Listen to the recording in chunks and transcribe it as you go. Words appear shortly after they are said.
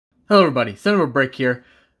Hello everybody, Son of a Brick here,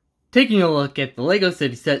 taking a look at the LEGO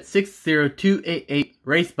City Set 60288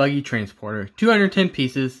 Race Buggy Transporter. 210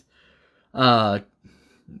 pieces,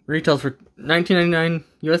 retails for $19.99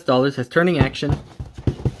 US, has turning action,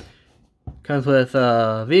 comes with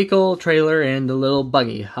a vehicle, trailer, and a little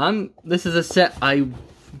buggy. This is a set I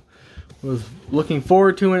was looking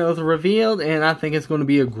forward to when it was revealed, and I think it's going to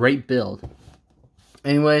be a great build.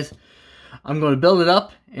 Anyways, I'm going to build it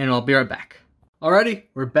up, and I'll be right back. Alrighty,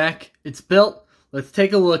 we're back. It's built. Let's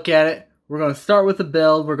take a look at it. We're going to start with the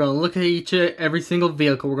build. We're going to look at every single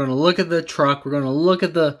vehicle. We're going to look at the truck. We're going to look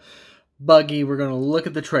at the buggy. We're going to look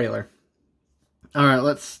at the trailer. Alright,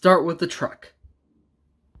 let's start with the truck.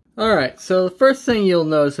 Alright, so the first thing you'll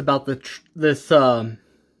notice about this,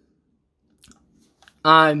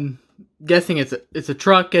 I'm guessing it's a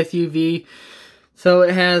truck SUV. So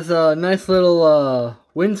it has a nice little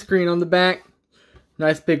windscreen on the back.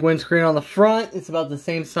 Nice big windscreen on the front. It's about the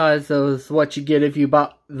same size as what you get if you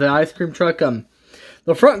bought the ice cream truck.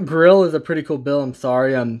 The front grille is a pretty cool build. I'm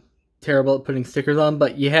sorry, I'm terrible at putting stickers on,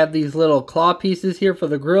 but you have these little claw pieces here for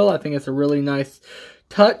the grille. I think it's a really nice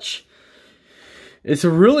touch. It's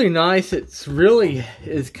really nice. It's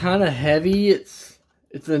kind of heavy. It's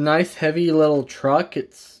a nice heavy little truck.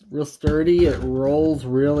 It's real sturdy. It rolls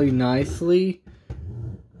really nicely.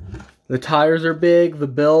 The tires are big. The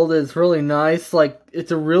build is really nice. Like,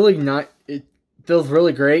 it's a really nice, it feels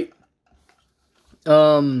really great.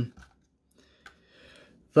 The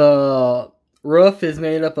roof is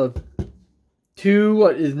made up of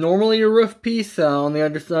what is normally a roof piece. On the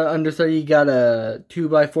underside you got a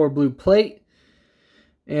 2x4 blue plate.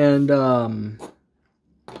 And,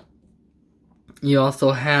 you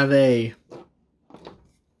also have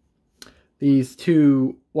these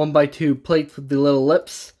two 1x2 plates with the little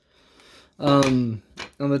lips. On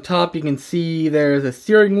the top you can see there's a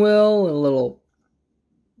steering wheel and all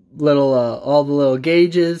the little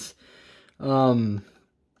gauges. You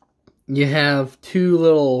have two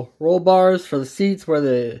little roll bars for the seats where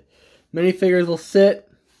the minifigures will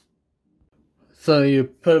sit. So you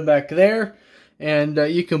put it back there, and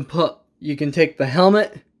you can take the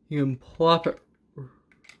helmet, you can plop it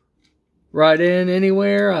right in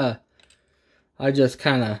anywhere. I just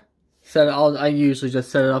kind of I usually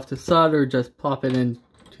just set it off to the side or just plop it into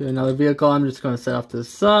another vehicle. I'm just going to set it off to the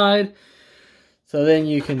side. So then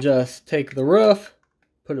you can just take the roof,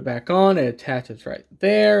 put it back on, it attaches right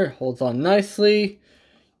there, it holds on nicely.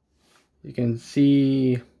 You can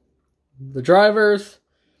see the drivers,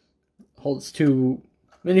 holds two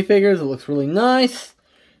minifigures. It looks really nice.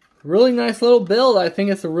 Really nice little build. I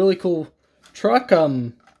think it's a really cool truck.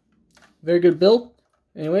 Very good build.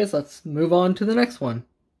 Anyways, let's move on to the next one.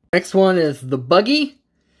 Next one is the buggy.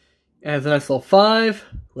 It has an SL5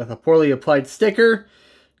 with a poorly applied sticker,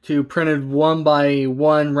 two printed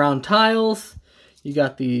 1x1 round tiles. You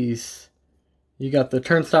got the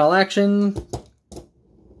turnstile action,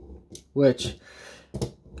 which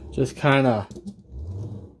just kind of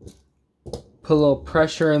put a little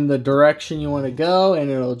pressure in the direction you want to go,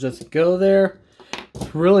 and it'll just go there.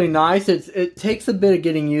 It's really nice. It takes a bit of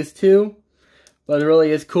getting used to, but it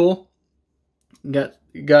really is cool.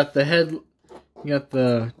 You got the head, you got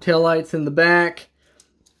the tail lights in the back.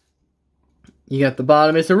 You got the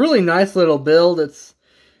bottom. It's a really nice little build.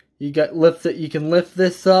 You can lift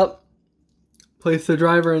this up, place the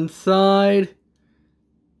driver inside.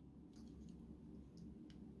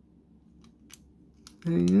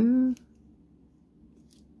 And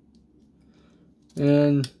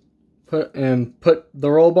put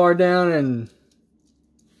the roll bar down and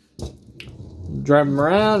drive them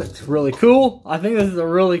around. It's really cool. I think this is a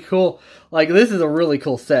really cool,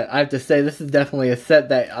 set. I have to say, this is definitely a set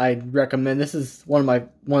that I'd recommend. This is one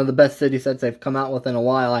of the best city sets they've come out with in a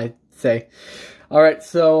while, I'd say. Alright,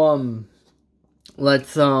 so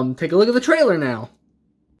let's take a look at the trailer now.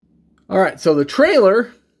 Alright, so the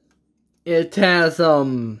trailer, it has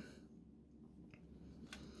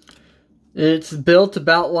it's built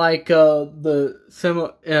about like with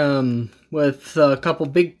a couple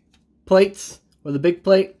big plates, with a big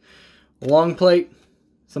plate, a long plate,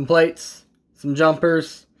 some plates, some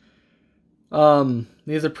jumpers.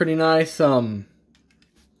 These are pretty nice. The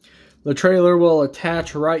trailer will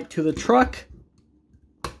attach right to the truck,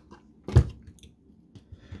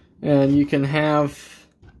 and you can have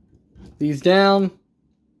these down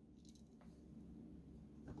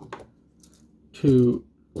to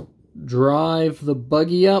drive the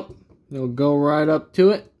buggy up. It'll go right up to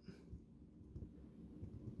it.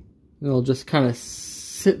 It'll just kind of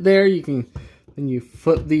sit there. Then you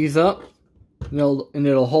flip these up, and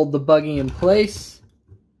it'll hold the buggy in place.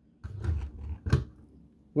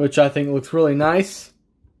 which I think looks really nice.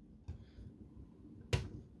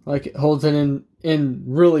 Like, it holds it in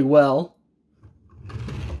really well.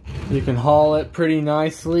 You can haul it pretty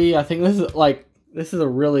nicely. I think this is a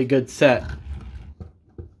really good set.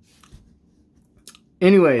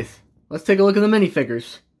 Anyways, let's take a look at the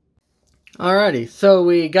minifigures. Alrighty, so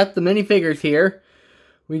we got the minifigures here.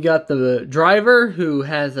 We got the driver, who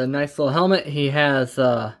has a nice little helmet. He has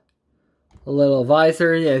a little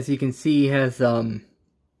visor. As you can see, he has nice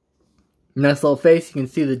little face. You can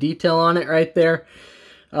see the detail on it right there.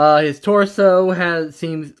 His torso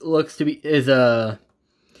is a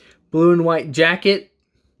blue and white jacket.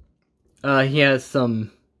 He has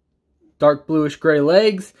some dark bluish gray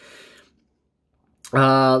legs.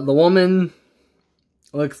 The woman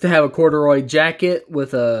looks to have a corduroy jacket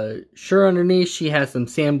with a shirt underneath. She has some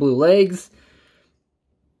sand blue legs.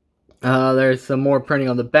 There's some more printing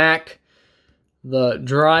on the back. The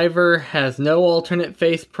driver has no alternate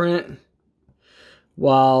face print,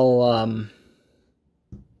 while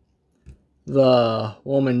the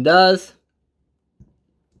woman does.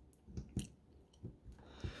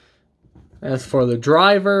 As for the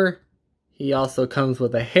driver, he also comes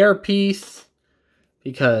with a hairpiece,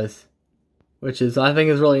 which I think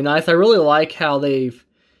is really nice. I really like how they've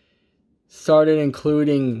started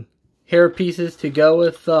including hair pieces to go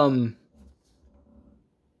with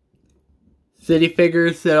city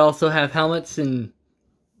figures that also have helmets and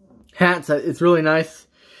hats. It's really nice.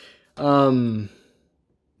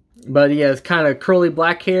 But he has kind of curly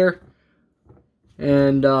black hair.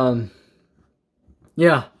 And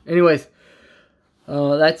yeah, anyways,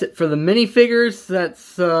 that's it for the minifigures.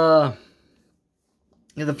 That's the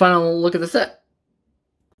final look at the set.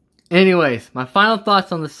 Anyways, my final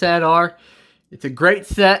thoughts on the set are, it's a great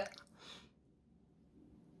set,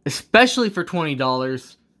 especially for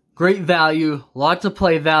 $20. Great value, lots of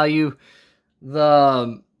play value.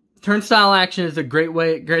 The turnstile action is a great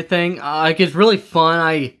thing. It's really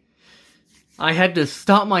fun. I had to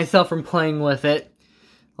stop myself from playing with it.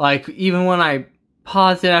 Like, even when I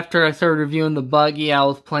paused it after I started reviewing the Buggy, I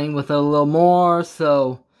was playing with it a little more,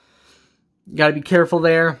 so gotta be careful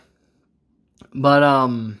there. But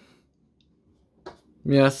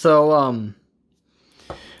yeah, so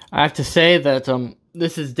I have to say that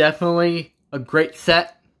this is definitely a great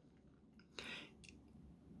set.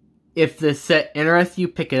 If this set interests you,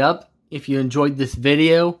 pick it up. If you enjoyed this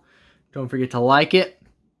video, don't forget to like it.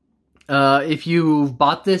 If you've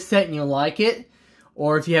bought this set and you like it,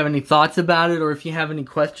 or if you have any thoughts about it, or if you have any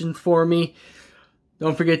questions for me,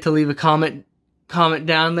 don't forget to leave a comment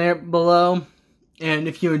down there below. And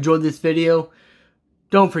if you enjoyed this video,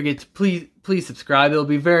 don't forget to please subscribe. It'll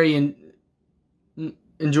be very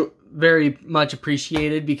much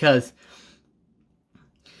appreciated, because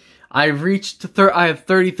I have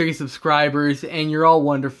 33 subscribers, and you're all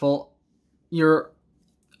wonderful. You're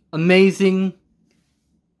amazing,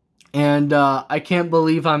 and I can't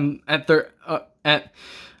believe I've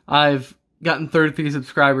gotten 33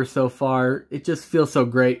 subscribers so far. It just feels so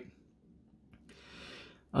great.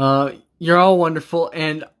 You're all wonderful,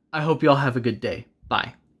 and I hope you all have a good day.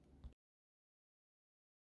 Bye.